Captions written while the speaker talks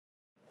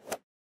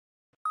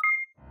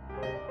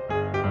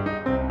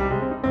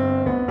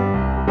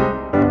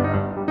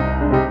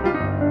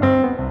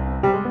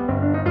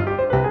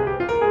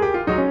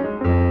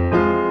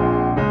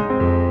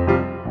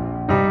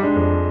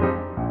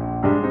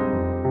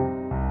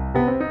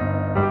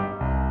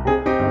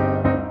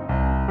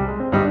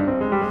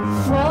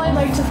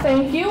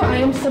you. I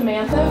am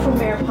Samantha from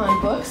Bear Pond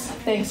Books.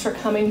 Thanks for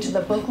coming to the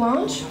book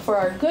launch for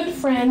our good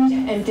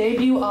friend and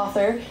debut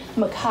author,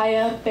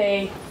 Miciah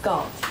Bay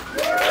Gault.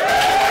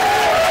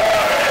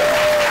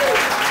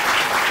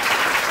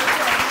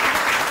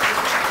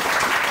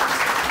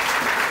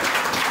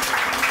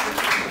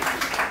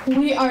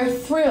 We are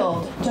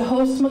thrilled to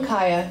host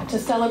Miciah to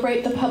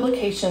celebrate the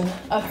publication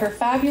of her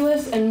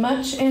fabulous and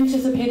much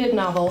anticipated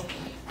novel,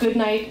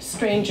 Goodnight,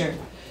 Stranger,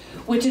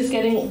 which is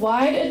getting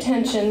wide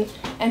attention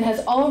and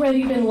has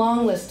already been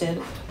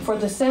longlisted for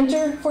the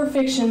Center for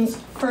Fiction's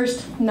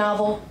first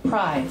novel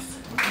prize.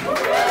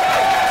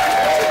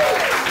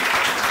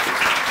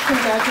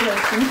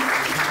 Congratulations.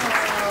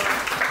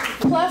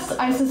 Plus,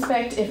 I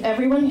suspect if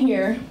everyone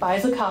here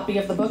buys a copy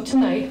of the book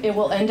tonight, it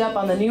will end up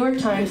on the New York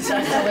Times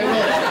bestseller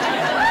list.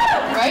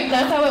 Right?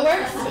 That's how it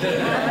works?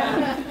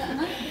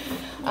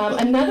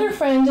 Another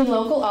friend and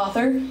local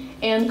author,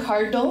 Anne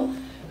Cardle,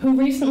 who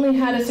recently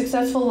had a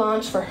successful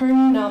launch for her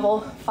new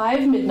novel,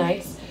 5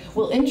 Midnights,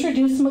 will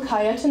introduce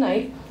Miciah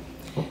tonight.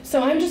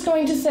 So I'm just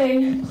going to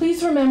say,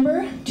 please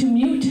remember to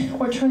mute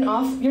or turn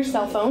off your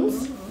cell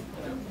phones.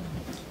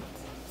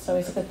 It's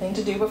always a good thing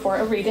to do before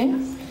a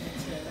reading.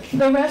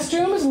 The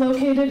restroom is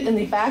located in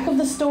the back of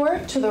the store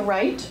to the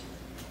right.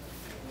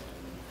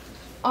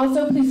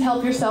 Also, please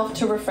help yourself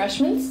to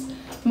refreshments.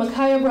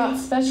 Miciah brought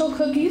special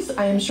cookies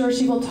I am sure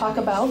she will talk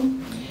about,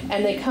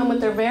 and they come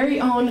with their very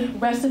own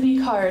recipe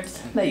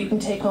cards that you can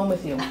take home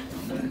with you.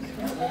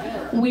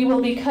 We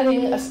will be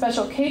cutting a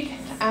special cake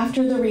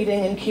after the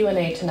reading and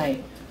Q&A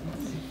tonight.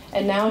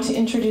 And now to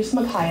introduce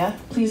Miciah,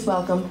 please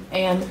welcome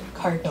Anne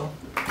Cardinal.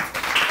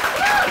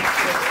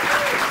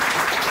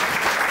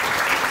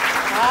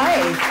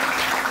 Hi.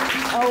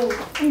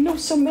 Oh, I know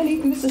so many.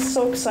 This is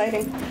so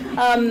exciting.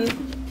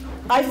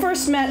 I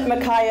first met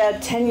Miciah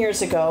 10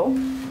 years ago.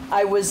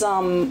 I was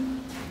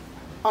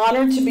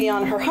honored to be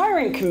on her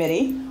hiring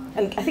committee,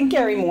 and I think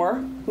Gary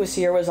Moore, who's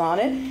here, was on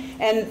it,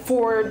 and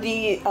for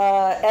the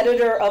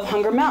editor of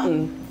Hunger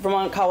Mountain,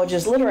 Vermont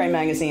College's literary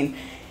magazine.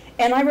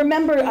 And I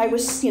remember I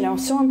was,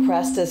 so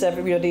impressed, as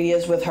everybody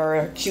is, with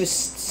her. She was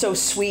so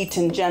sweet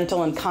and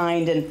gentle and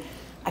kind, and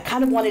I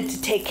kind of wanted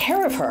to take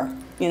care of her,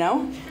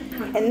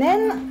 And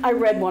then I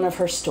read one of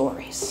her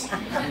stories.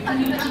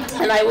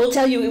 And I will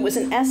tell you, it was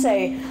an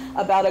essay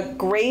about a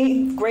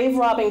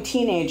grave-robbing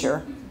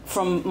teenager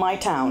from my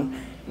town.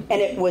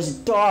 And it was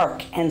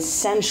dark and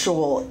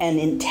sensual and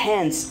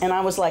intense. And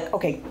I was like,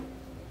 okay,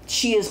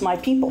 she is my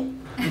people.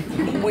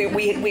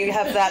 we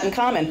have that in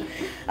common.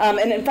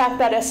 And in fact,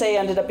 that essay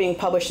ended up being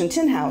published in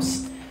Tin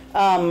House.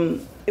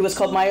 It was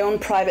called My Own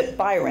Private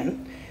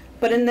Byron.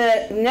 But in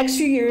the next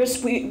few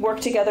years, we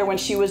worked together when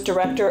she was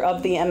director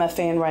of the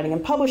MFA in Writing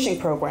and Publishing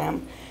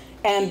program.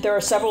 And there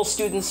are several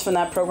students from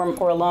that program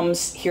or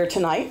alums here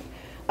tonight.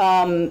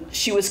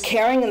 She was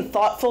caring and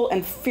thoughtful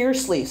and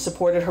fiercely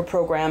supported her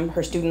program,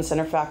 her students, and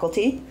her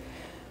faculty.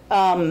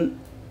 And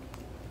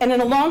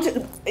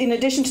in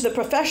addition to the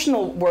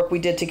professional work we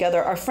did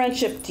together, our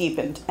friendship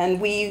deepened.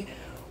 And we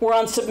were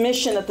on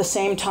submission at the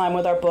same time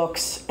with our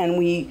books, and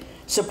we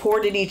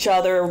supported each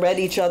other, read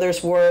each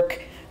other's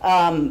work.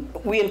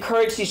 We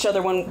encouraged each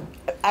other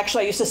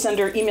actually I used to send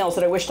her emails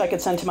that I wished I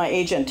could send to my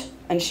agent,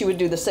 and she would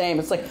do the same.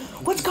 It's like,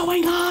 what's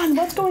going on?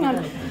 What's going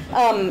on?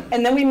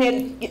 And then I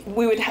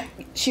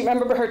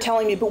remember her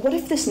telling me, but what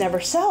if this never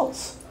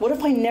sells? What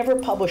if I never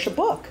publish a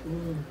book?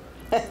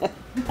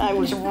 I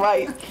was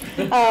right.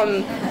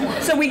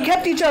 So we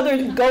kept each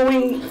other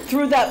going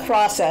through that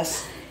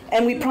process,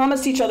 and we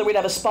promised each other we'd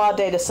have a spa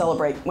day to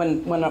celebrate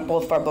when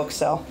both of our books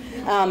sell.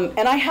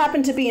 And I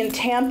happened to be in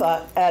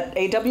Tampa at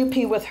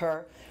AWP with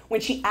her when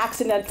she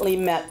accidentally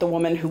met the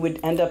woman who would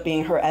end up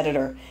being her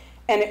editor.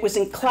 And it was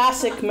in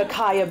classic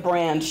Miciah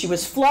brand. She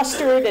was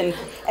flustered and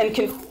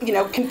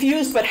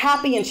confused but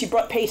happy, and she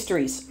brought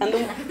pastries.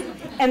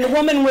 And the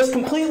woman was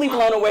completely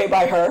blown away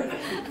by her.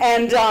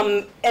 And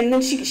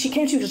then she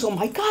came to me and goes, oh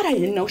my God, I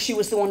didn't know she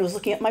was the one who was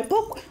looking at my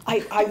book.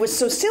 I was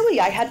so silly,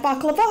 I had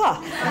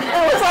baklava. And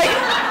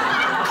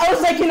I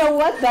was like, you know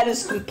what? That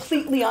is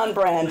completely on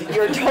brand.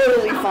 You're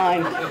totally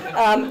fine.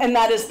 And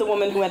that is the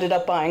woman who ended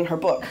up buying her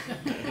book.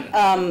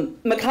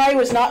 Miciah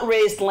was not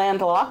raised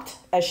landlocked,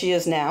 as she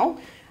is now.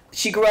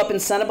 She grew up in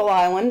Sanibel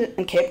Island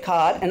and Cape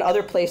Cod and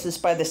other places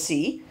by the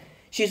sea.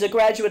 She's a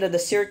graduate of the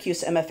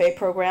Syracuse MFA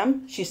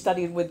program. She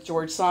studied with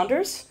George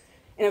Saunders.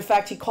 And in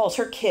fact, he calls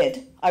her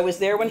Kid. I was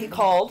there when he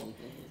called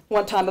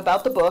one time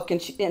about the book,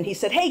 and he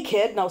said, hey,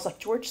 Kid. And I was like,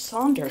 George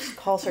Saunders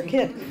calls her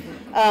Kid.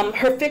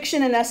 Her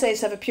fiction and essays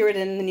have appeared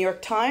in the New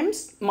York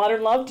Times.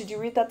 Modern Love, did you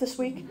read that this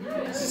week?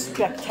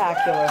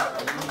 Spectacular.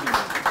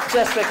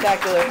 Just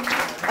spectacular.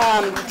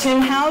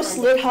 Tin House,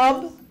 Lit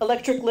Hub,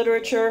 Electric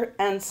Literature,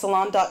 and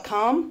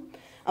Salon.com,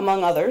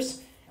 among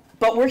others.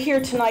 But we're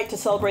here tonight to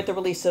celebrate the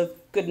release of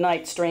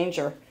Goodnight,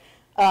 Stranger.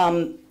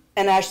 And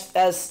as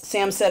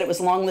Sam said, it was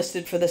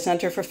longlisted for the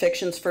Center for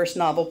Fiction's first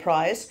novel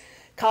prize.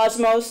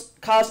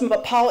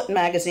 Cosmopolitan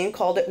magazine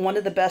called it one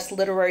of the best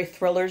literary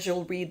thrillers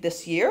you'll read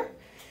this year.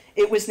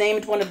 It was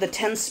named one of the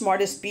 10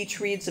 smartest beach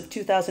reads of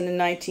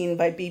 2019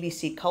 by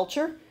BBC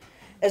Culture.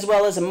 as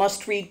well as a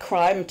must-read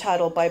crime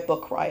title by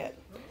Book Riot.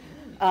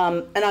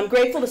 And I'm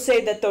grateful to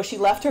say that though she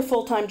left her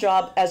full-time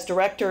job as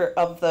director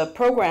of the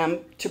program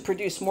to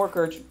produce more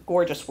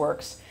gorgeous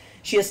works,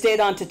 she has stayed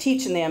on to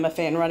teach in the MFA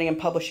in Writing and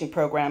Publishing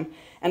program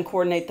and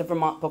coordinate the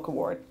Vermont Book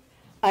Award.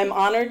 I'm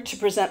honored to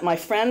present my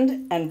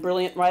friend and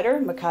brilliant writer,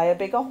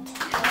 Miciah Gault.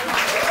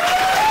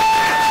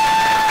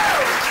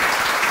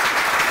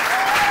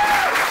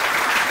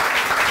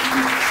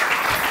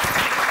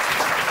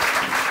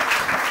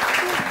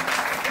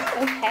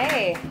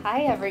 Okay,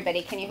 hi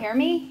everybody. Can you hear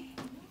me?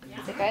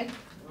 Is it good?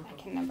 I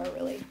can never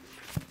really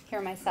hear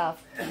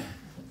myself.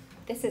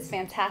 This is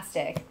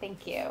fantastic.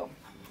 Thank you.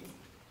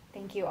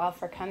 Thank you all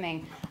for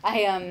coming.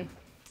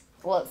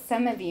 Well,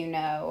 some of you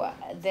know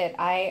that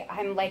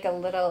I'm like a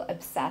little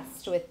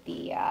obsessed with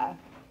the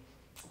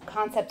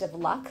concept of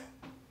luck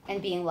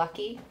and being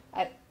lucky.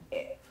 I've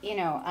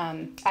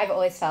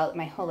always felt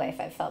my whole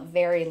life I've felt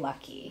very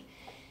lucky.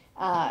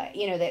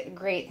 That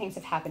great things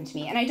have happened to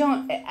me. And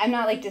I'm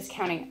not like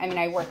discounting, I mean,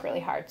 I work really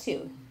hard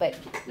too, but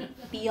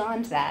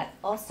beyond that,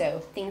 also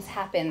things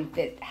happen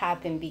that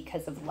happen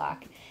because of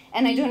luck.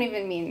 And I don't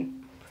even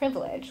mean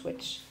privilege,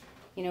 which,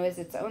 is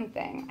its own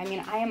thing. I mean,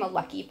 I am a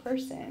lucky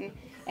person.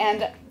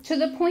 And to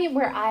the point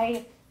where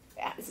I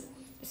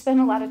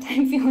spend a lot of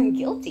time feeling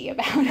guilty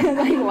about it.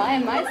 Like, why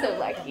am I so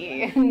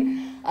lucky?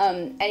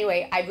 And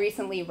anyway, I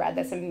recently read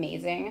this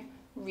amazing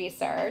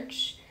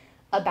research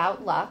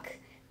about luck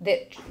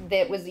that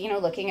was,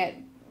 looking at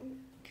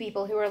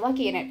people who are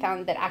lucky, and it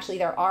found that actually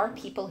there are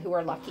people who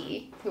are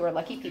lucky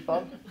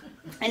people.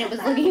 And it was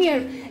looking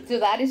at, so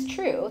that is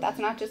true. That's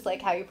not just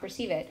like how you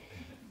perceive it.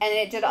 And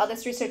it did all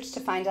this research to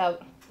find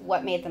out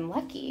what made them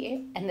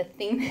lucky, and the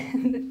thing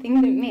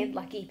that made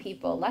lucky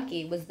people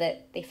lucky was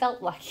that they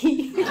felt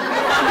lucky. So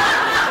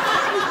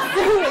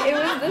it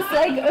was this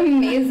like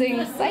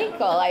amazing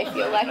cycle. I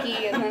feel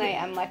lucky, and then I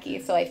am lucky,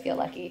 so I feel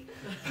lucky.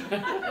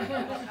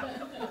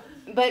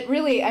 But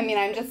really, I mean,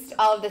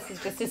 all of this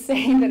is just to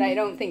say that I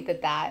don't think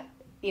that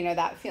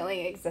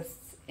feeling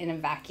exists in a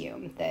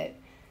vacuum, that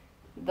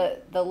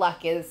the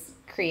luck is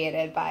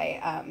created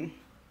by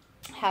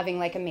having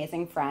like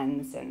amazing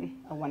friends and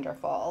a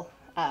wonderful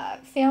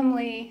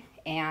family,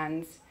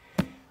 and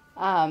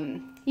I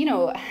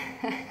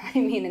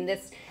mean, in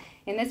this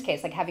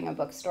case, like having a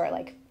bookstore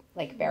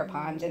like Bear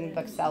Pond and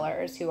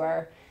booksellers who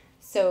are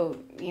so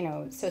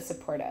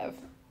supportive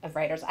of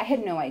writers. I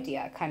had no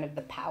idea kind of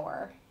the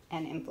power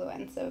and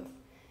influence of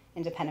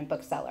independent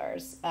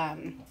booksellers.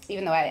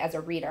 Even though as a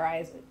reader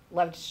I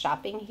loved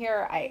shopping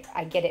here,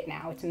 I get it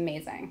now. It's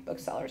amazing.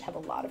 Booksellers have a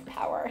lot of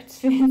power.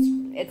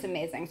 It's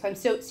amazing. So I'm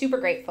so super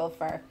grateful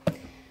for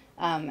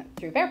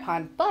through Bear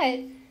Pond, but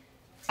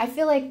I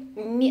feel like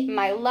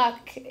my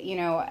luck,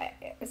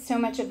 so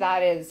much of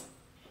that is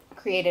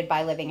created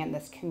by living in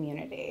this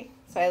community.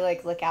 So I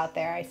like look out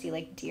there, I see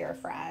like dear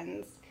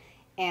friends,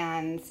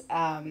 and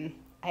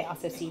I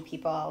also see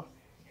people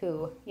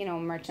who,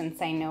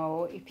 merchants I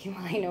know,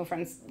 people I know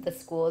from the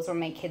schools where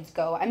my kids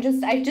go. I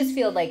just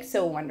feel like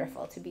so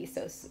wonderful to be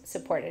so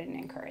supported and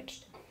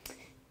encouraged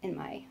in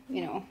my,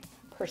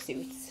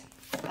 pursuits.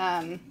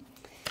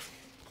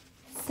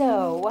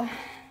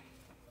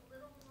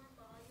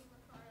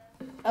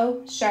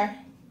 Oh, sure. A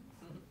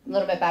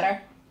little bit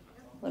better?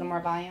 A little more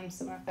volume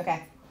somewhere?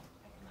 Okay.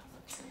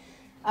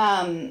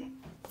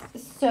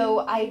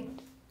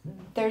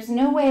 There's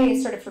no way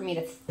sort of for me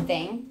to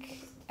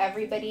thank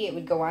everybody. It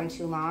would go on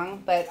too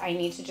long, but I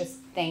need to just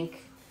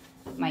thank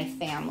my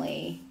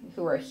family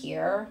who are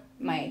here.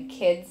 My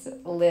kids,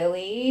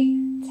 Lily,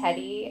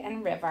 Teddy,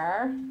 and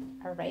River,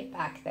 are right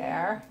back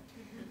there.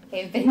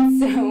 They've been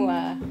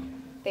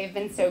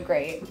so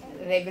great.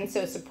 They've been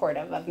so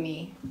supportive of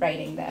me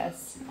writing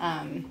this.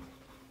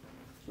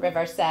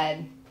 River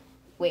said,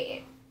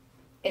 "Wait,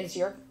 is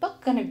your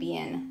book gonna be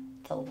in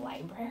the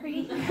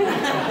library?" I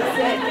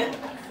said,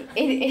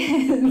 "It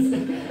is."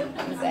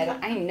 I said,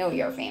 "I know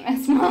you're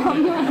famous,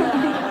 Mom."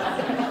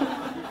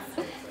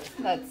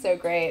 That's so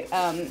great.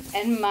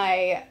 And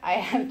I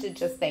have to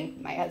just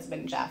thank my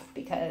husband, Jeff,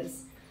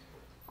 because,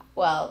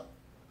 well,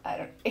 I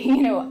don't,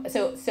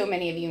 so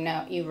many of you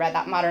know, you read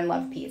that Modern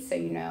Love piece,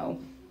 so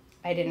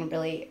I didn't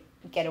really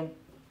get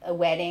a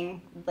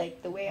wedding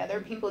like the way other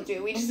people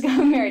do. We just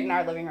got married in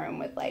our living room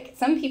with like,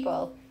 some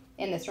people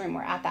in this room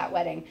were at that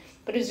wedding,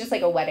 but it was just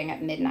like a wedding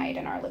at midnight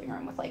in our living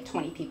room with like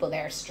 20 people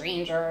there,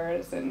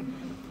 strangers, and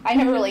I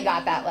never really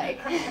got that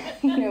like,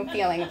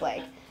 feeling of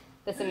like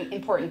this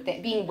important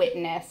thing, being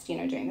witnessed,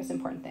 doing this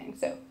important thing.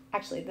 So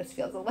actually this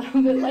feels a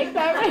little bit like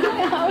that right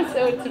now,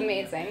 so it's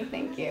amazing,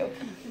 thank you.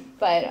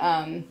 But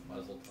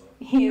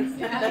he's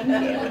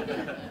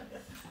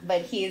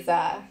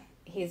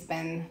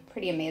been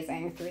pretty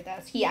amazing through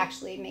this. He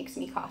actually makes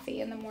me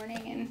coffee in the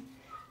morning and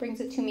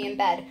brings it to me in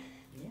bed.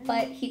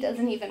 But he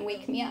doesn't even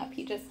wake me up.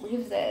 He just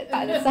leaves it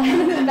by the side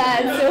of the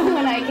bed. So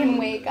when I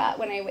wake up,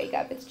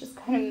 it's just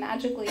kind of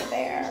magically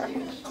there.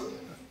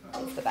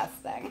 It's the best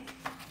thing.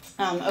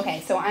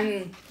 Okay, so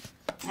I'm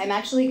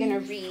actually going to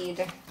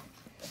read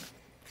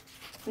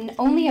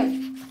only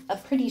a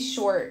pretty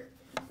short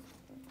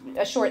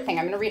a short thing.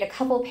 I'm going to read a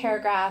couple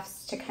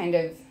paragraphs to kind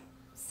of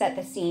set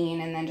the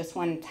scene, and then just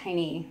one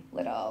tiny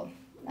little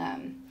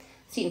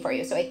scene for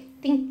you. So I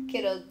think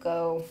it'll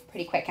go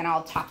pretty quick, and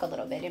I'll talk a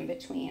little bit in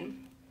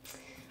between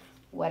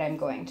what I'm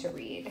going to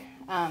read.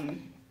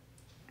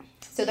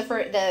 So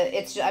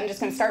I'm just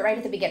going to start right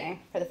at the beginning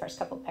for the first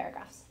couple of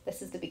paragraphs.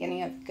 This is the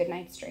beginning of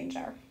Goodnight,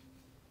 Stranger.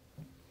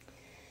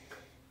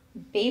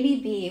 Baby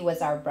B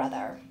was our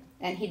brother,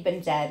 and he'd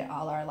been dead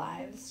all our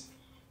lives.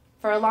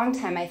 For a long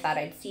time, I thought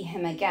I'd see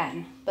him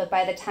again, but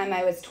by the time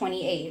I was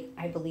 28,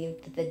 I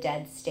believed that the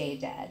dead stay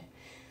dead.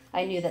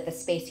 I knew that the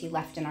space he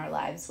left in our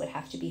lives would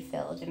have to be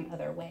filled in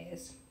other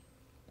ways.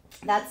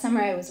 That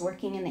summer, I was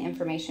working in the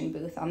information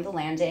booth on the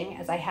landing,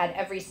 as I had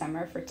every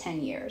summer for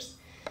 10 years.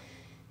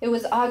 It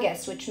was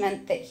August, which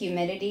meant that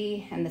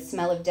humidity and the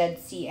smell of dead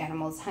sea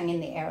animals hung in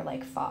the air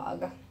like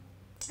fog.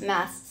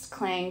 Masts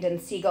clanged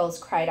and seagulls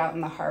cried out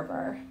in the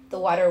harbor. The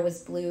water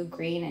was blue,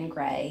 green, and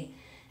gray,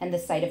 and the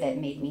sight of it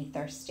made me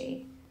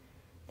thirsty.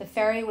 The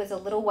ferry was a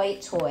little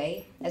white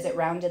toy as it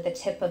rounded the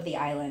tip of the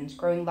island,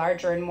 growing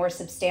larger and more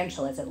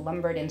substantial as it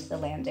lumbered into the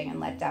landing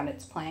and let down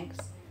its planks.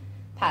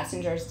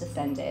 Passengers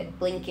descended,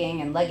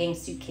 blinking and lugging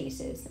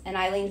suitcases, and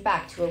I leaned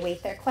back to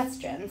await their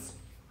questions.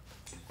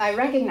 I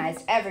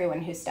recognized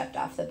everyone who stepped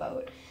off the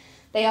boat.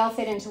 They all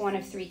fit into one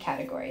of three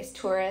categories: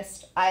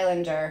 tourist,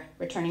 islander,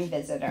 returning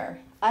visitor.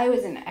 I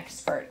was an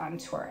expert on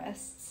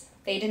tourists.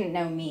 They didn't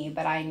know me,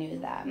 but I knew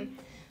them.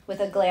 With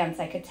a glance,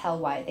 I could tell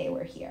why they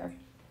were here.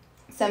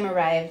 Some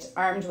arrived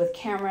armed with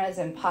cameras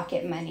and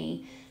pocket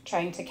money,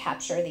 trying to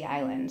capture the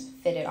island,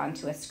 fitted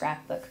onto a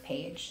scrapbook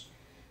page.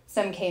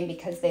 Some came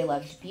because they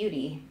loved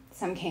beauty.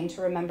 Some came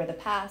to remember the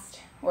past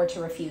or to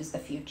refuse the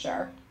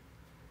future.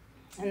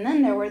 And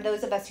then there were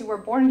those of us who were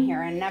born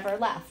here and never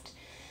left.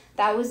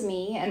 That was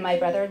me and my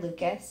brother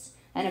Lucas,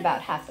 and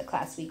about half the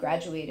class we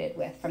graduated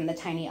with from the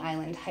tiny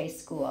island high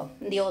school.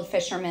 The old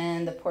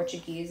fishermen, the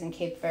Portuguese and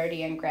Cape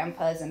Verdean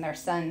grandpas and their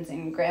sons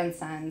and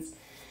grandsons,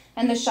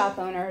 and the shop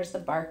owners, the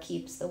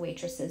barkeeps, the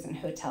waitresses, and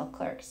hotel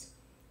clerks.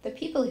 The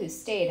people who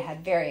stayed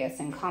had various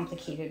and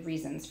complicated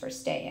reasons for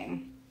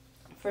staying.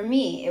 For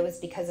me, it was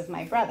because of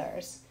my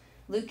brothers.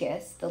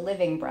 Lucas, the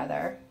living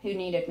brother, who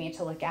needed me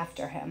to look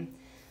after him,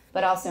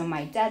 but also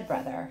my dead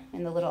brother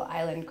in the little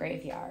island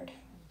graveyard.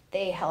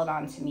 They held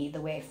on to me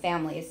the way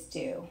families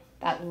do,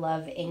 that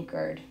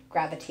love-anchored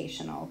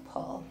gravitational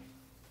pull.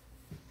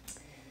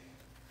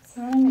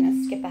 So I'm going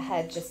to skip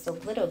ahead just a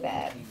little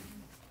bit.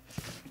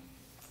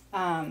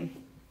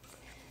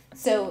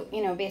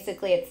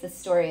 Basically it's the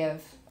story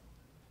of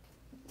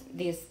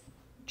these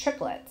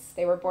triplets.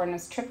 They were born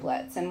as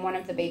triplets, and one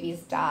of the babies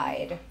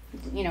died,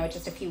 at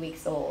just a few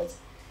weeks old.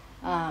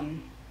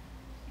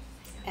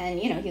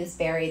 He was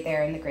buried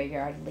there in the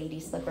graveyard, lady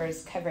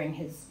slippers covering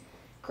his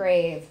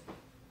grave.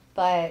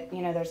 But,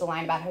 there's a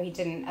line about how he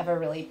didn't ever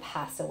really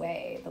pass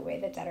away the way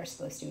the dead are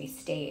supposed to. He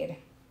stayed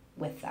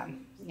with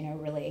them,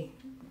 really.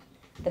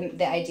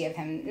 The idea of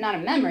him, not a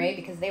memory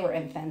because they were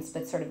infants,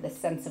 but sort of the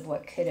sense of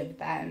what could have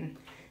been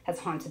has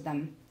haunted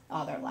them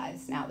all their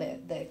lives. Now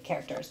the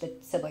characters, the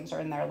siblings, are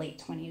in their late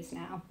 20s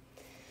now.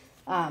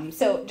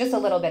 So just a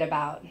little bit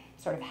about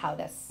sort of how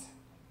this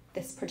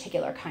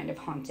particular kind of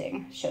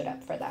haunting showed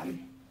up for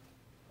them.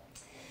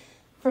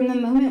 From the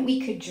moment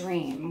we could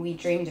dream, we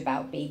dreamed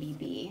about Baby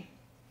B.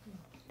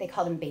 They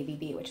called him Baby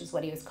B, which is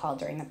what he was called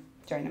during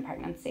the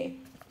pregnancy.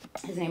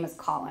 His name was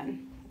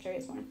Colin, after he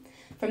was born.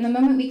 From the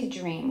moment we could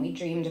dream, we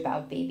dreamed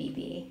about Baby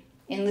B.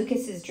 In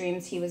Lucas's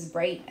dreams, he was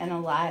bright and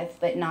alive,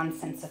 but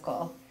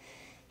nonsensical.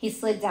 He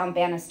slid down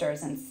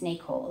banisters and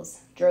snake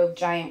holes, drove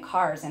giant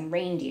cars and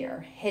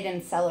reindeer, hid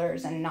in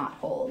cellars and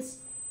knotholes.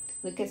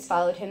 Lucas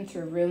followed him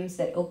through rooms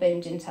that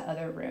opened into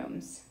other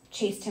rooms,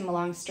 chased him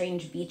along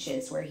strange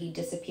beaches where he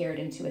disappeared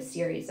into a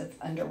series of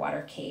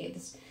underwater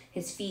caves,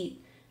 his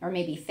feet, or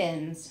maybe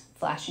fins,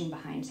 flashing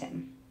behind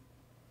him.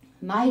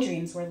 My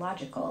dreams were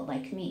logical,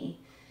 like me.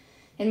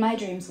 In my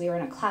dreams, we were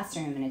in a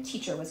classroom and a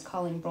teacher was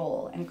calling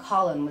roll, and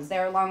Colin was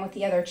there along with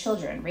the other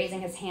children,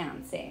 raising his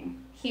hand, saying,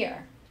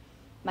 "Here."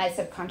 My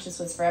subconscious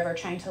was forever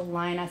trying to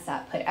line us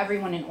up, put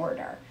everyone in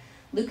order.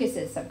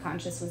 Lucas's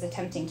subconscious was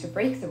attempting to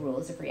break the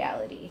rules of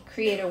reality,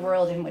 create a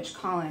world in which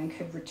Colin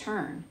could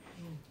return.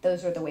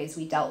 Those were the ways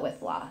we dealt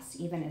with loss,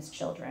 even as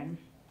children.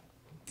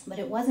 But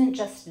it wasn't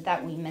just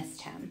that we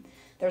missed him.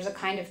 There's a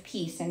kind of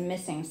peace in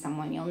missing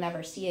someone you'll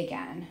never see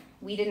again.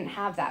 We didn't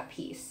have that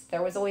peace.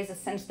 There was always a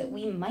sense that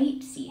we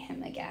might see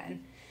him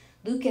again.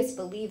 Lucas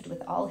believed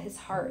with all his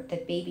heart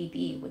that Baby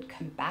B would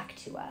come back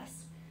to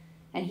us.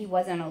 And he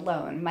wasn't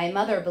alone. My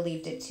mother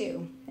believed it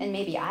too, and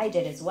maybe I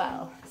did as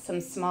well,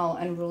 some small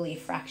unruly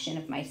fraction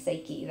of my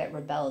psyche that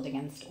rebelled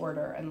against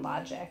order and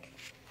logic.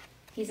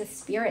 He's a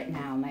spirit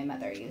now, my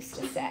mother used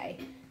to say.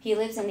 He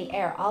lives in the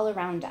air all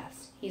around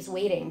us. He's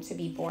waiting to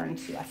be born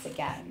to us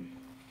again.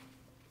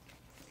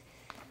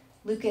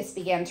 Lucas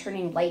began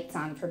turning lights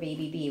on for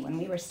Baby B when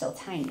we were still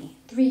tiny.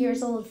 3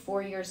 years old,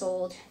 4 years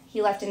old.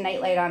 He left a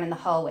nightlight on in the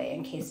hallway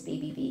in case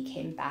Baby B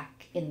came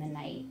back in the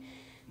night.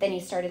 Then he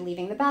started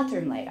leaving the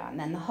bathroom light on,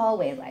 then the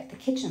hallway light, the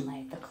kitchen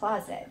light, the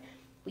closet.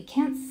 "We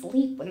can't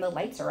sleep when the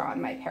lights are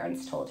on," my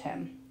parents told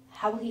him.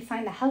 "How will he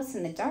find the house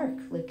in the dark?"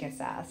 Lucas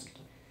asked.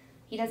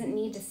 "He doesn't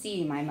need to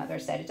see," my mother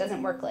said. "It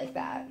doesn't work like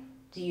that."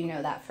 "Do you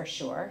know that for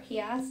sure?" he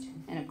asked,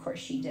 and of course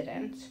she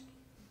didn't.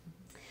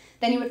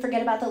 Then he would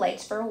forget about the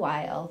lights for a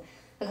while.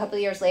 A couple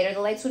of years later,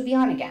 the lights would be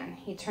on again.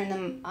 He'd turn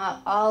them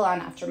all on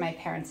after my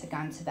parents had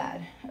gone to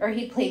bed. Or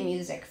he'd play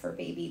music for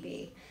Baby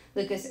B.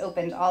 Lucas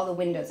opened all the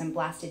windows and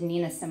blasted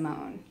Nina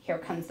Simone, Here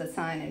Comes the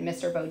Sun, and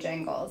Mr.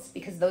 Bojangles,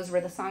 because those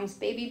were the songs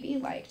Baby B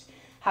liked.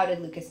 How did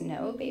Lucas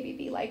know Baby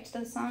B liked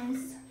those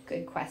songs?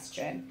 Good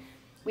question.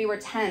 We were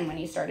 10 when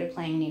he started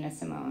playing Nina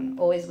Simone,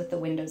 always with the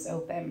windows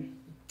open,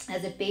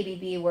 as if Baby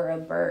B were a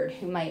bird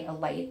who might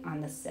alight on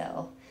the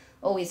sill.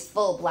 Always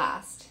full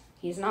blast.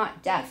 "He's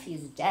not deaf,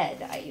 he's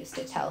dead," I used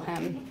to tell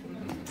him.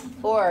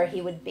 Or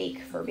he would bake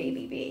for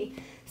Baby B.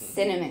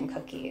 Cinnamon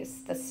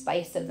cookies, the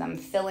spice of them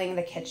filling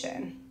the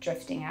kitchen,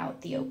 drifting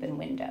out the open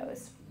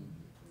windows.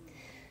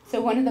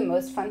 So one of the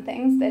most fun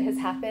things that has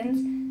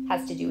happened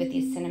has to do with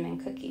these cinnamon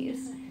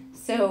cookies.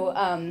 So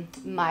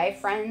my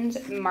friend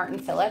Martin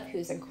Phillip,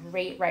 who's a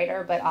great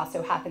writer, but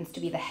also happens to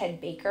be the head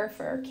baker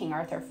for King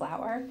Arthur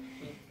Flour,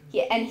 he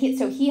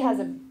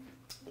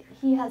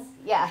has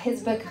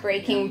his book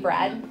Breaking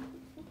Bread,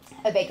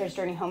 A Baker's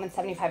Journey Home in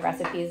 75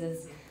 Recipes,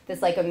 is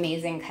this like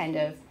amazing kind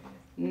of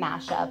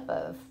mashup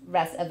of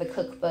a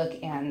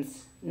cookbook and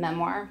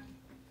memoir.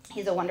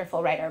 He's a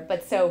wonderful writer.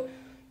 But so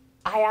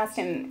I asked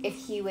him if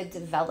he would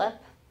develop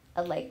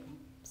a like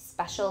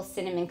special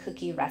cinnamon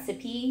cookie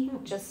recipe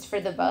just for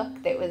the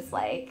book that was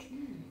like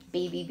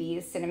Baby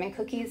B's cinnamon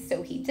cookies.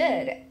 So he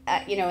did,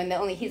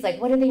 he's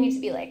like, "What do they need to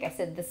be like?" I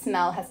said, "The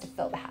smell has to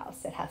fill the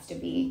house. It has to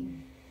be,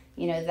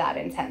 that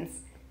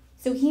intense."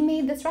 So he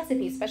made this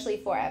recipe especially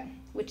for it,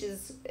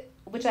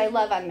 which I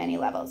love on many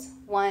levels.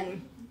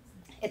 One,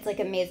 it's like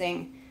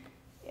amazing,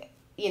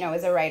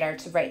 as a writer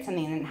to write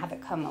something and have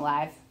it come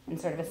alive in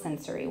sort of a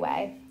sensory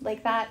way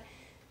like that.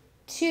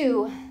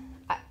 Two,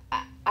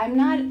 I'm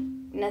not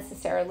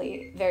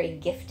necessarily very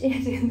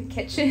gifted in the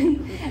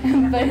kitchen,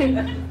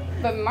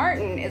 but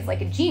Martin is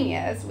like a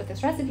genius with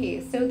this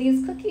recipe. So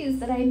these cookies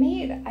that I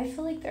made, I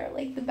feel like they're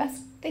like the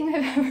best thing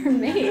I've ever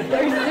made.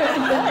 They're so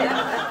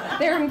good.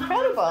 They're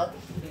incredible.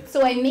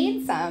 So I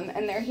made some,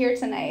 and they're here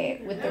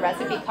tonight with the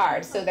recipe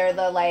card. So they're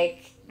the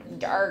like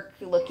dark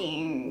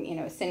looking,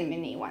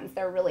 cinnamony ones.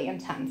 They're really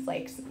intense.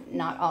 Like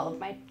not all of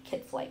my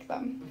kids like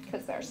them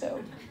because they're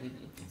so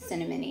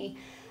cinnamony.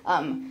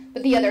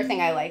 But the other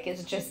thing I like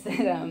is just that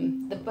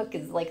the book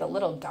is like a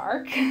little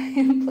dark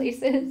in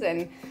places,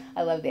 and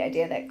I love the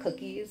idea that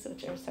cookies,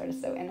 which are sort of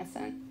so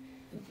innocent,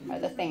 are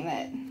the thing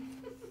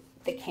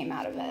that came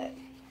out of it.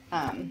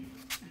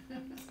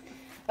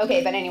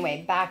 Okay, but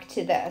anyway, back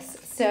to this.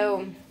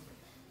 So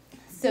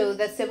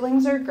the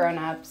siblings are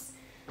grown-ups.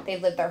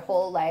 They've lived their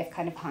whole life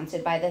kind of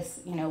haunted by this,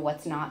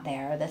 what's not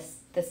there,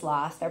 this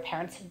loss. Their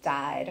parents have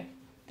died.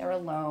 They're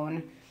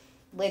alone.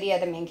 Lydia,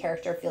 the main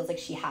character, feels like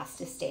she has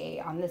to stay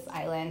on this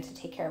island to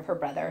take care of her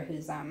brother,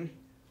 who's,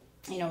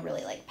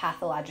 really like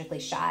pathologically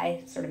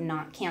shy, sort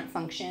of can't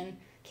function,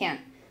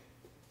 can't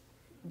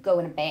go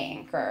in a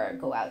bank or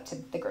go out to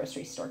the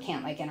grocery store,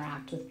 can't like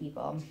interact with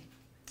people.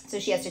 So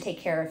she has to take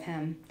care of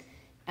him.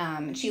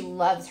 And she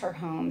loves her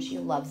home. She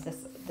loves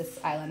this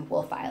island,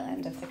 Wolf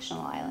Island, a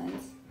fictional island.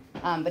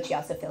 But she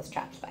also feels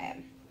trapped by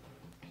it.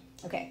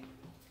 Okay,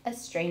 a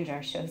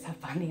stranger shows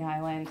up on the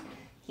island.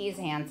 He's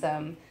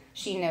handsome.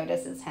 She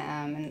notices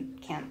him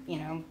and can't,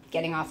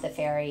 getting off the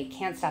ferry,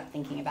 can't stop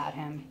thinking about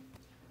him.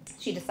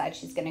 She decides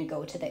she's going to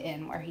go to the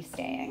inn where he's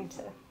staying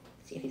to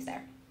see if he's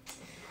there.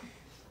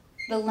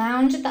 The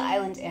lounge at the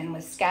island inn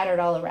was scattered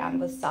all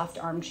around with soft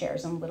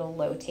armchairs and little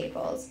low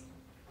tables.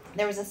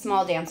 There was a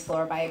small dance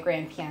floor by a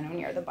grand piano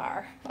near the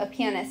bar. A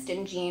pianist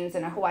in jeans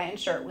and a Hawaiian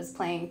shirt was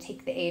playing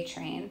Take the A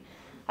Train.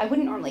 I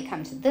wouldn't normally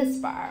come to this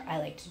bar. I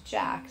liked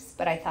Jack's,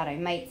 but I thought I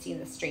might see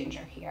the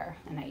stranger here,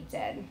 and I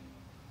did.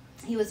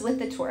 He was with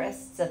the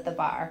tourists at the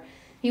bar.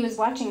 He was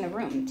watching the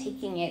room,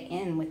 taking it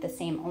in with the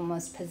same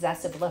almost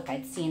possessive look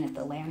I'd seen at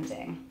the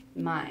landing.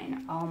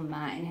 Mine, all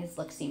mine, his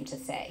look seemed to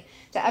say,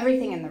 to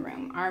everything in the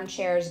room,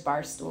 armchairs,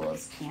 bar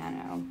stools,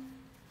 piano.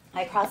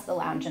 I crossed the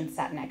lounge and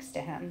sat next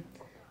to him.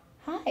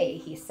 "Hi,"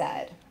 he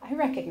said. "I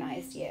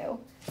recognized you."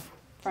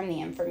 "From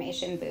the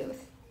information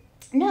booth."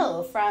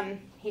 "No,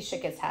 he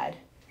shook his head.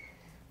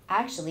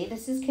 "Actually,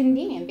 this is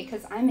convenient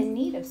because I'm in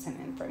need of some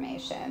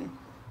information."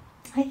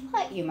 "I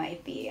thought you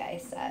might be," I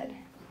said.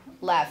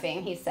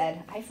 Laughing, he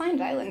said, "I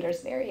find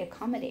islanders very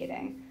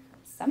accommodating."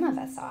 "Some of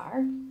us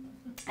are."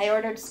 I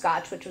ordered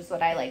scotch, which was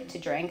what I liked to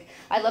drink.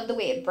 I loved the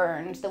way it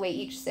burned, the way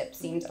each sip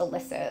seemed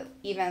illicit,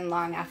 even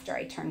long after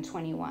I turned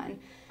 21.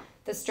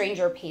 The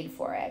stranger paid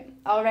for it.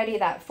 Already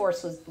that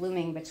force was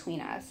blooming between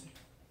us,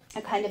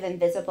 a kind of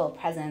invisible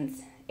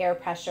presence, air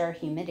pressure,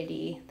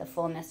 humidity, the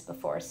fullness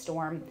before a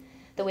storm,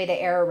 the way the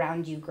air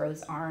around you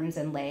grows arms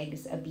and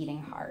legs, a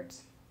beating heart.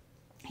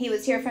 He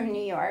was here from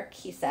New York,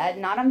 he said,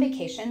 not on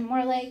vacation,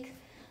 more like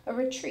a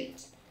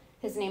retreat.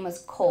 His name was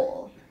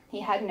Cole.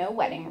 He had no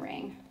wedding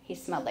ring. He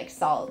smelled like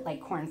salt,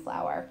 like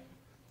cornflower.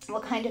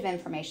 What kind of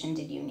information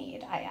did you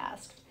need? I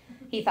asked.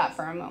 He thought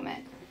for a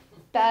moment.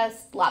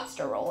 Best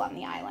lobster roll on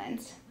the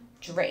island.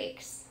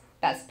 Drake's.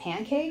 Best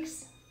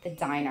pancakes? The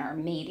diner,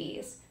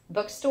 Mateys.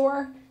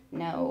 Bookstore?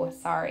 No,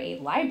 sorry,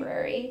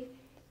 library.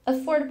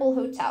 Affordable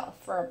hotel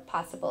for a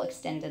possible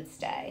extended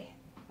stay.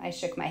 I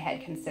shook my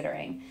head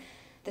considering.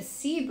 The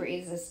sea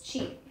breeze is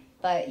cheap,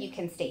 but you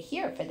can stay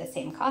here for the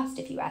same cost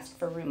if you ask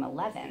for room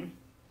 11.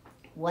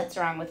 What's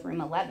wrong with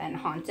room 11?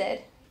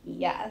 Haunted?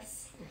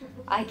 Yes.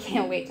 I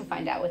can't wait to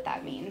find out what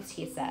that means,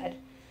 he said.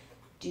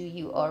 Do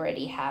you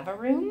already have a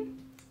room?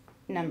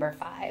 Number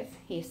 5,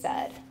 he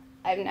said.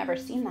 I've never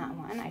seen that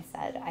one, I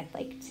said. I'd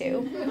like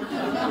to.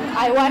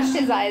 I watched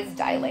his eyes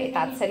dilate.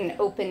 That's an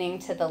opening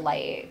to the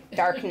light,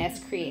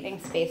 darkness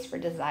creating space for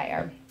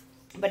desire.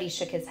 But he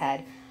shook his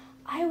head.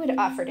 I would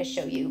offer to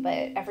show you,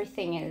 but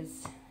everything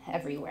is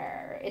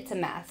everywhere. It's a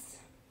mess.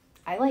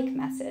 I like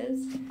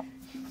messes.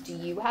 Do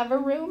you have a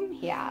room?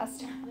 He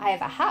asked. I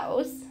have a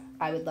house.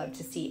 I would love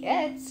to see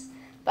it.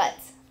 But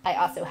I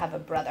also have a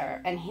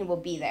brother, and he will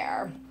be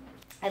there.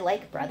 I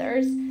like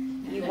brothers.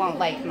 You won't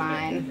like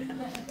mine.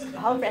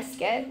 I'll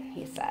risk it,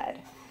 he said.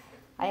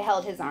 I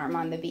held his arm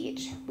on the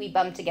beach. We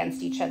bumped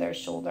against each other's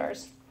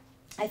shoulders.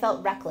 I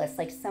felt reckless,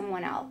 like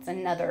someone else,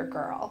 another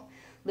girl.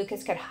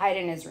 Lucas could hide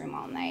in his room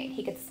all night.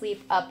 He could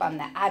sleep up on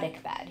the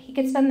attic bed. He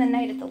could spend the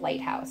night at the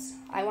lighthouse.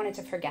 I wanted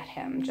to forget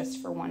him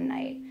just for one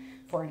night,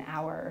 for an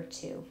hour or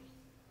two.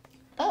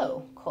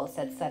 Oh, Cole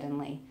said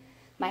suddenly.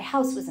 My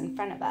house was in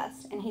front of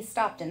us, and he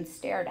stopped and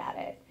stared at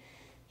it.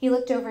 He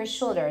looked over his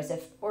shoulder as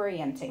if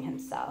orienting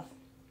himself.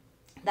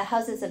 The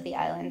houses of the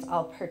island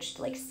all perched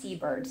like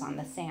seabirds on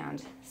the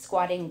sand,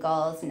 squatting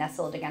gulls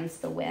nestled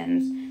against the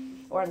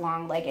wind, or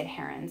long-legged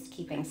herons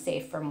keeping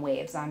safe from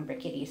waves on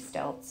rickety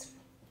stilts.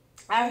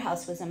 Our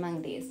house was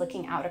among these,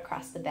 looking out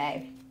across the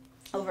bay,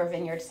 over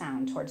Vineyard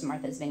Sound towards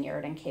Martha's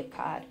Vineyard and Cape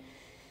Cod.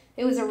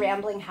 It was a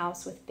rambling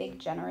house with big,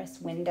 generous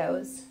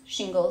windows,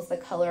 shingles the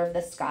color of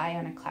the sky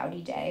on a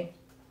cloudy day.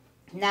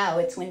 Now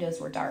its windows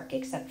were dark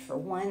except for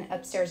one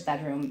upstairs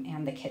bedroom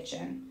and the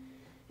kitchen.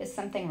 Is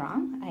something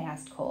wrong? I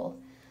asked Cole.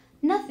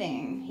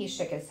 Nothing, he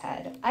shook his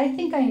head. I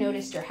think I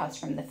noticed your house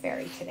from the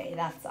ferry today,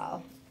 that's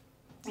all.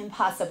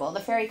 Impossible. The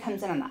ferry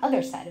comes in on the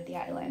other side of the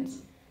island.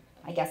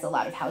 I guess a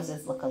lot of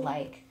houses look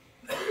alike.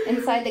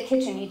 Inside the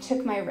kitchen, he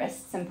took my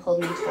wrists and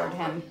pulled me toward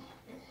him.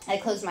 I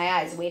closed my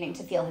eyes, waiting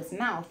to feel his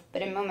mouth,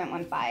 but a moment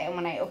went by, and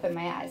when I opened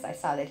my eyes, I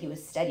saw that he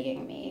was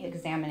studying me,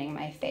 examining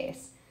my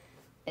face.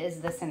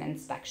 Is this an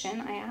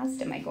inspection? I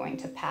asked. Am I going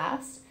to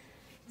pass?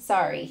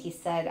 Sorry, he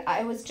said.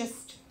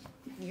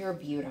 You're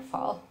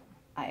beautiful.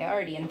 I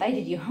already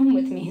invited you home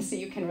with me so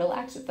you can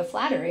relax with the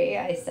flattery,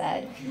 I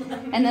said.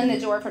 And then the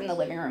door from the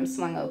living room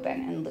swung open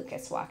and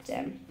Lucas walked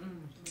in.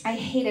 I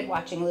hated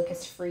watching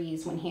Lucas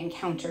freeze when he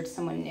encountered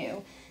someone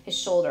new, his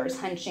shoulders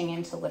hunching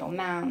into little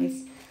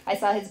mounds. I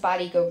saw his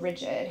body go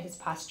rigid, his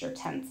posture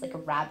tense like a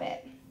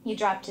rabbit. He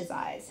dropped his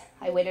eyes.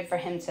 I waited for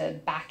him to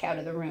back out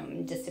of the room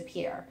and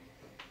disappear.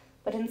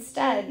 But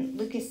instead,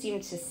 Lucas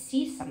seemed to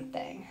see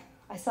something.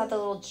 I saw the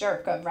little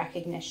jerk of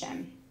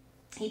recognition.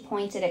 He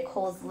pointed at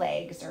Cole's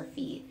legs or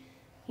feet.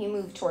 He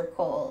moved toward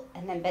Cole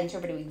and then bent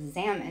over to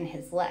examine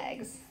his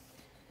legs.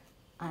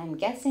 I'm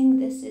guessing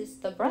this is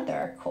the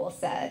brother, Cole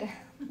said.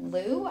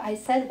 Lou, I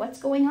said, what's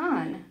going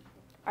on?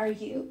 Are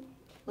you?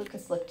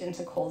 Lucas looked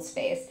into Cole's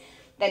face.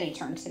 Then he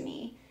turned to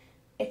me.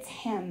 It's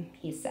him,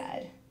 he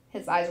said.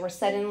 His eyes were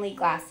suddenly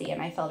glassy,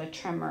 and I felt a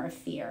tremor of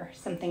fear,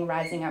 something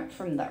rising up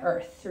from the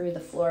earth through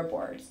the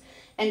floorboards,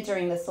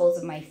 entering the soles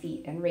of my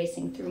feet and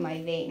racing through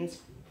my veins,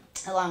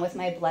 along with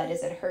my blood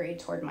as it hurried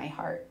toward my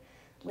heart.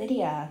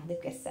 Lydia,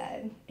 Lucas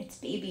said, it's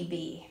baby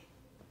B.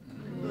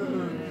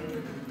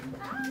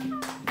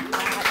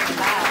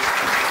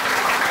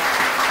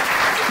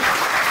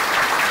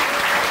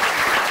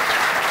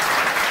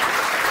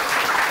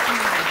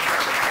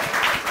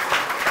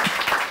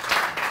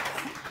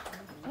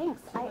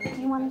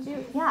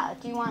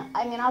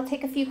 I'll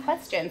take a few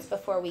questions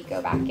before we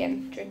go back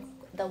and drink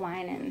the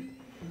wine and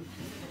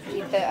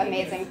eat the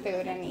amazing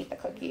food and eat the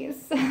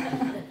cookies.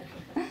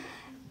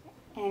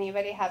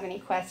 Anybody have any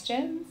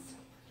questions?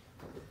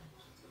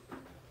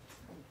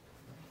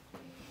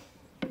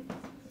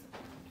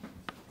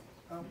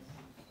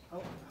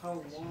 How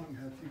long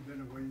have you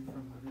been away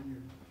from the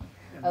vineyard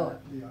and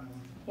the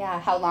island? Yeah,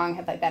 how long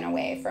have I been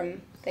away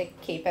from the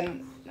Cape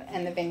and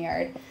the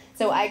vineyard?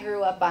 So I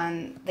grew up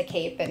on the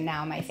Cape, and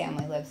now my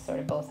family lives sort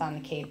of both on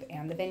the Cape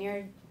and the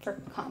vineyard for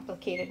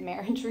complicated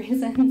marriage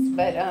reasons.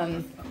 But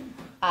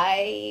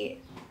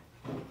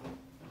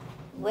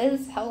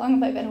Liz, how long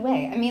have I been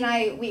away? I mean,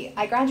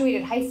 I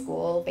graduated high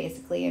school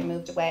basically and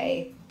moved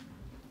away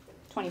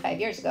 25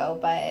 years ago,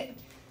 but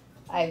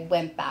I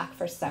went back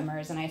for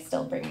summers, and I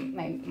still bring,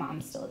 my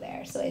mom's still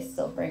there, so I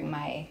still bring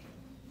my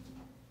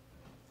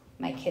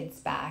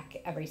kids back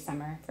every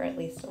summer for at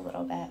least a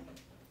little bit.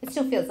 It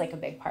still feels like a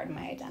big part of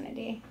my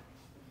identity.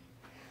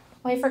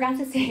 Oh, I forgot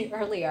to say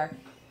earlier,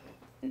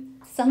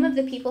 some of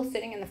the people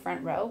sitting in the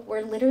front row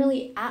were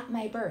literally at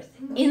my birth,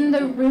 in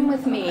the room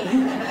with me.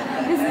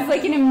 This is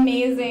like an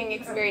amazing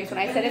experience. When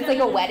I said it's like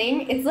a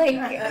wedding, it's like,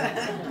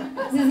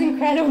 this is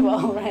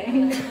incredible,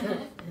 right?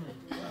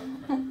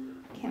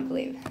 Can't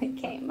believe it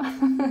came.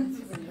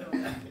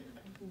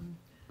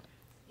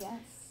 Yes.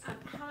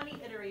 How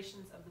many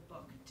iterations of the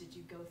book did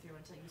you go through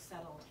until you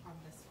settled on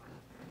this one?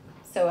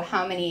 So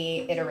how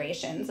many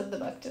iterations of the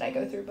book did I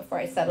go through before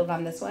I settled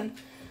on this one?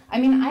 I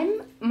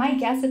mean, my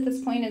guess at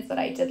this point is that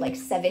I did like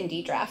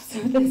 70 drafts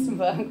of this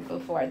book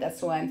before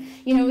this one.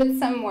 You know, but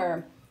some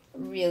were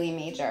really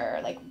major,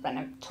 like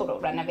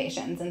total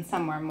renovations, and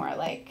some were more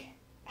like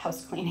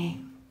house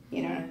cleaning,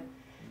 you know.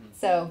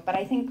 So, but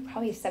I think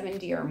probably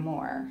 70 or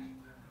more.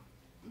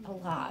 A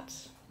lot.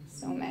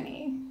 So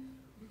many.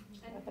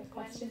 And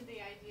when did the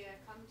idea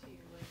come to you?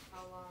 Like,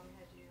 how long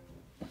had you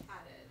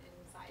had it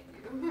inside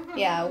you?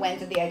 Yeah, when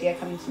did the idea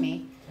come to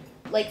me?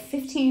 Like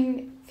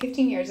 15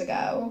 years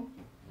ago.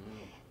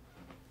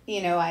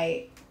 You know,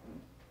 I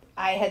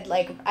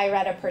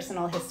read a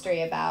personal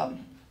history about,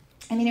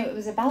 I mean, it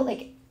was about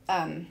like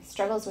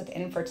struggles with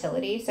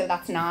infertility, so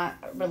that's not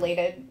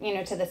related, you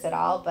know, to this at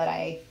all, but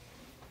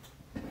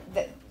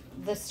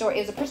the story,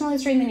 it was a personal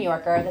history in the New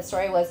Yorker. The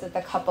story was that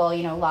the couple,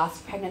 you know,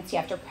 lost pregnancy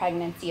after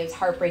pregnancy. It was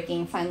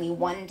heartbreaking. Finally,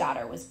 one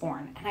daughter was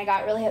born, and I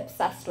got really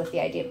obsessed with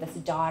the idea of this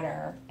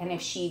daughter, and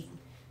if she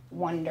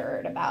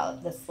wondered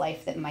about this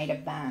life that might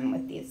have been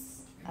with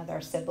these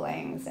other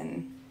siblings,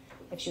 and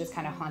if she was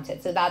kind of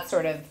haunted. So that's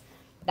sort of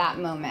that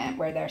moment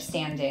where they're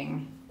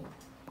standing.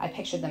 I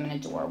pictured them in a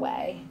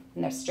doorway,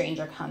 and their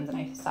stranger comes, and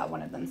I saw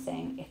one of them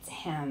saying, "It's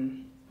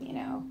him." You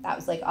know, that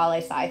was like all I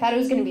saw. I thought it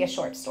was going to be a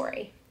short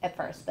story at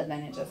first, but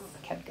then it just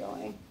kept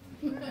going.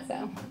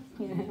 So,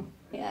 you know,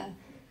 yeah.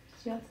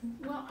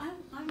 Well,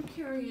 I'm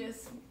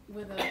curious,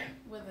 with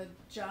a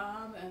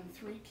job and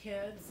 3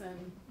 kids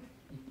and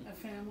a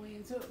family,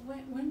 and so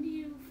when do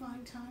you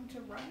find time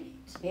to write?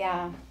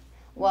 Yeah.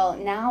 Well,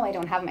 now I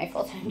don't have my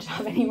full-time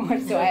job anymore,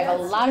 so I have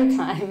a lot of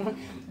time.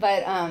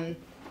 But,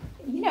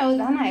 you know,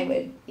 then I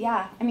would,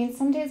 yeah. I mean,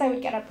 some days I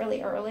would get up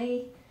really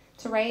early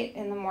to write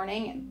in the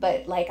morning,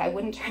 but, like, I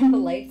wouldn't turn the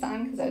lights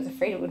on because I was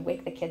afraid it would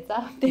wake the kids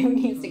up. They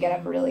used to get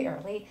up really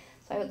early.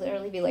 So I would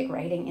literally be, like,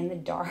 writing in the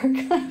dark.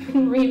 I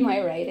couldn't read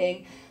my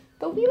writing.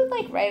 But we would,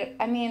 like, write.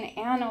 I mean,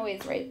 Anne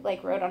always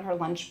wrote on her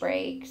lunch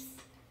breaks.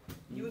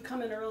 You would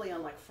come in early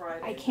on, like,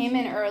 Friday. I came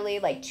in early,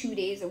 like, 2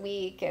 days a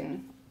week,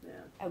 and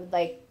I would,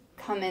 like,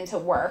 come into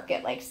work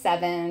at like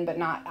 7, but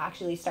not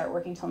actually start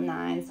working till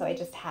 9. So I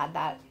just had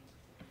that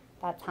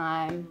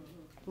time,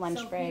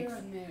 lunch breaks. Here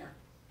and there.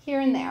 Here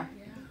and there.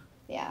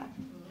 Yeah.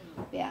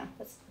 Yeah.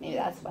 Maybe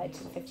that's why it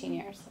took 15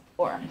 years.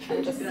 Or I'm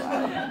just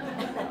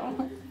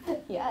slow.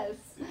 Yes.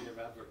 Did you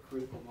ever have a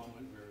critical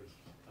moment where it's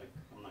like,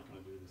 I'm not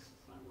going to do this,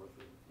 it's not worth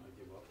it, I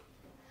give up?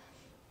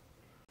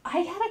 I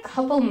had a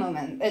couple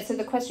moments. So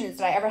the question is,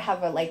 did I ever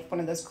have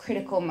one of those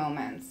critical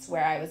moments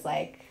where I was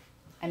like,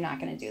 I'm not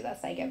going to do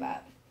this, I give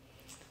up?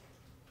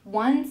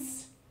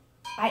 Once,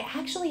 I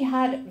actually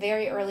had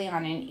very early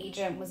on, an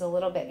agent was a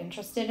little bit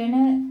interested in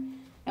it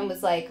and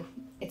was like,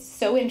 it's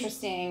so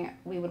interesting,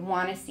 we would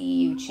want to see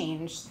you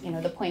change, you know,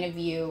 the point of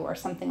view or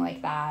something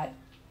like that,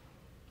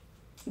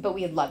 but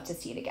we'd love to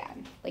see it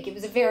again. Like, it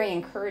was a very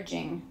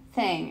encouraging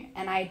thing,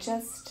 and I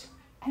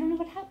don't know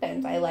what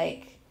happened.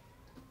 I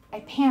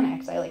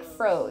panicked, I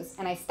froze,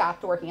 and I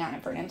stopped working on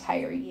it for an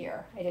entire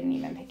year. I didn't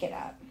even pick it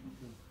up.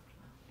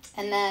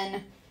 And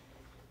then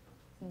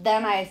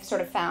I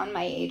sort of found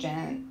my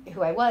agent,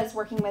 who I was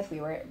working with.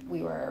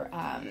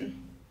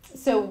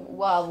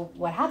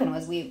 What happened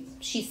was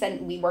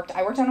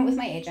I worked on it with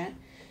my agent.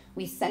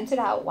 We sent it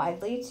out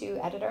widely to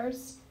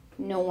editors.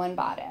 No one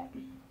bought it.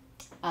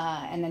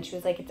 And then she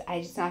was like, it's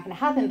just not going to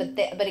happen.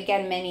 But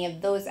again, many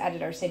of those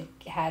editors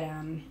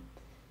had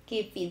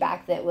gave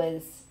feedback that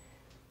was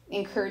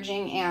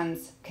encouraging and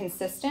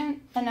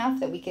consistent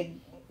enough that we could,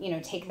 you know,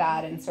 take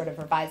that and sort of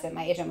revise it.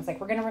 My agent was like,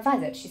 we're going to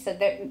revise it. She said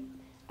that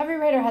every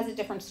writer has a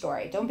different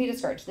story. Don't be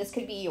discouraged. This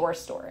could be your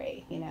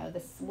story. You know,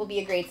 this will be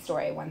a great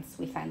story once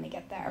we finally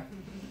get there.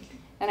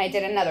 And I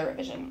did another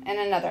revision and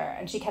another.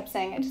 And she kept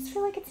saying, I just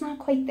feel like it's not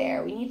quite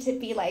there. We need to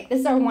be like, this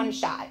is our one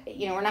shot.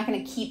 You know, we're not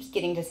going to keep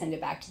getting to send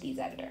it back to these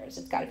editors.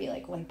 It's got to be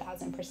like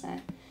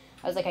 1,000%.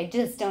 I was like, I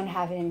just don't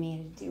have it in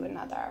me to do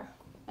another.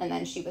 And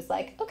then she was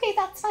like, okay,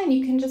 that's fine.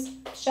 You can just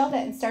shelve it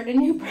and start a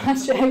new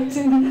project.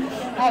 And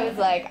I was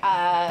like,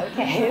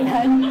 okay,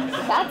 then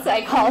that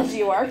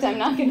psychology worked. I'm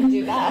not going to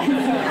do that. So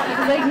I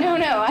was like,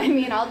 no, I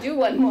mean, I'll do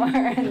one more.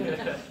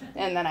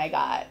 And then I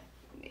got,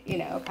 you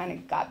know, kind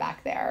of got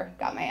back there,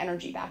 got my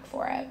energy back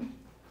for it.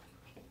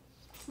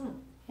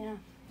 Yeah.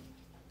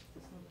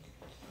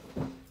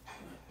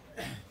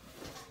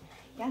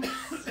 Yes,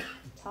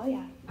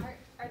 Talia. Are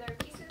there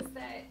pieces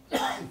that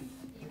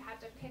you had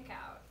to pick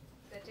out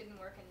that didn't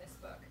work in this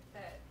book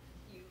that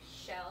you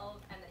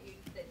shelved and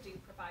that do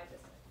provide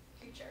this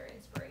future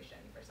inspiration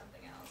for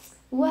something else?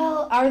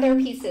 Well, are there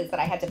pieces that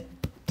I had to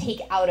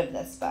take out of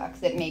this book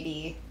that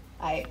maybe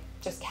I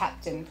just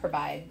kept and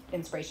provide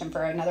inspiration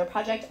for another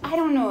project. I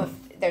don't know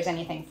if there's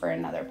anything for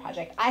another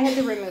project. I had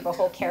to remove a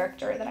whole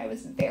character that I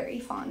was very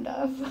fond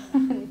of.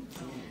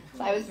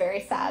 So I was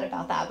very sad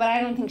about that, but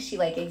I don't think she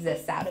like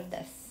exists out of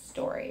this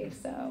story,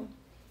 so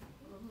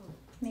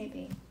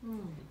maybe.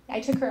 I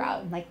took her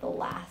out in like the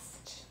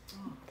last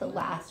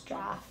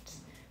draft,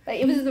 but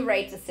it was the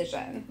right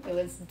decision. It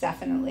was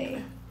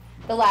definitely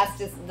the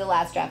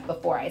last draft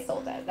before I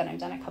sold it. Then I've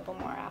done a couple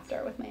more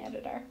after with my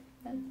editor.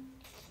 And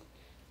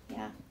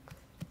yeah,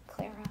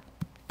 Clara.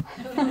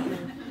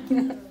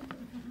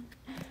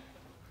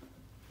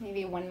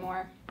 Maybe one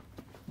more.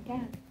 Yeah.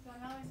 So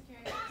I'm always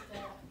curious as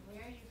to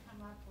where you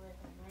come up with,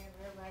 and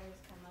where writers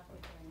come up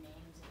with their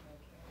names of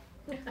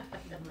their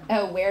characters.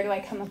 Oh, where do I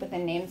come up with the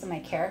names of my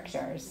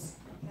characters?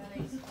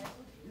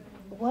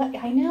 What?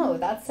 I know,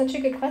 that's such a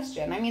good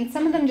question. I mean,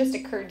 some of them just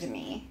occurred to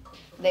me,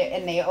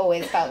 and they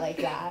always felt like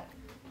that.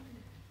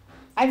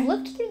 I've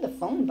looked through the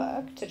phone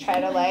book to try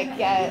to like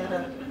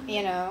get,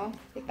 you know,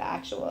 like the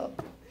actual.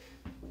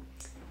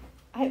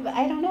 I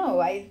don't know.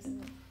 I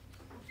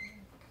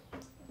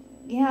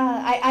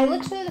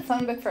looked through the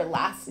phone book for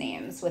last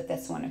names with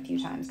this one a few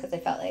times because I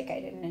felt like I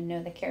didn't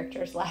know the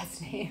characters'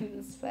 last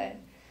names, but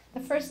the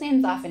first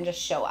names often just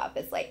show up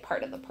as like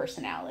part of the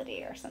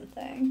personality or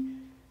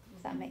something.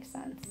 Does that make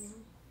sense?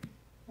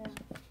 Yeah.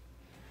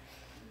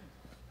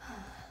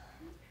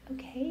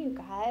 Okay, you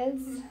guys.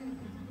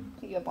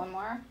 You have one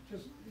more?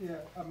 Just, yeah,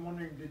 I'm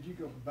wondering, did you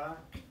go back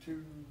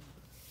to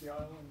the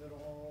island at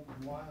all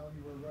while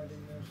you were writing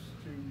this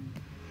to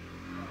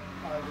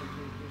either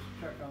to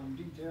just check on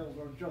details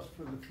or just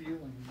for the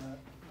feeling that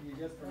you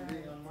get from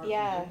being on Martha's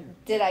Yeah. Vineyard?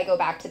 Did I go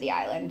back to the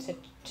island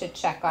to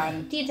check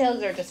on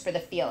details or just for the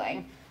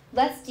feeling?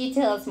 Less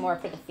details, more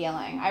for the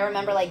feeling. I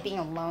remember like being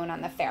alone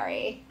on the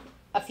ferry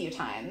a few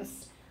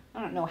times.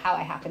 I don't know how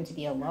I happened to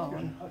be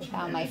alone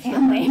without my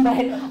family,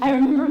 but I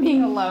remember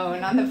being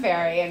alone on the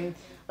ferry and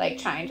like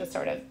trying to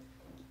sort of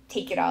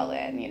take it all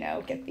in, you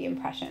know, get the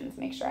impressions,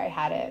 make sure I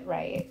had it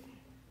right.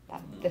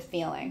 The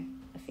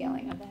feeling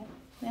of it.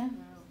 Yeah.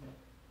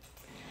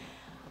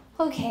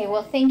 Okay,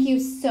 well, thank you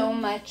so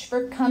much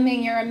for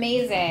coming. You're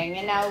amazing.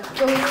 And now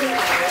go to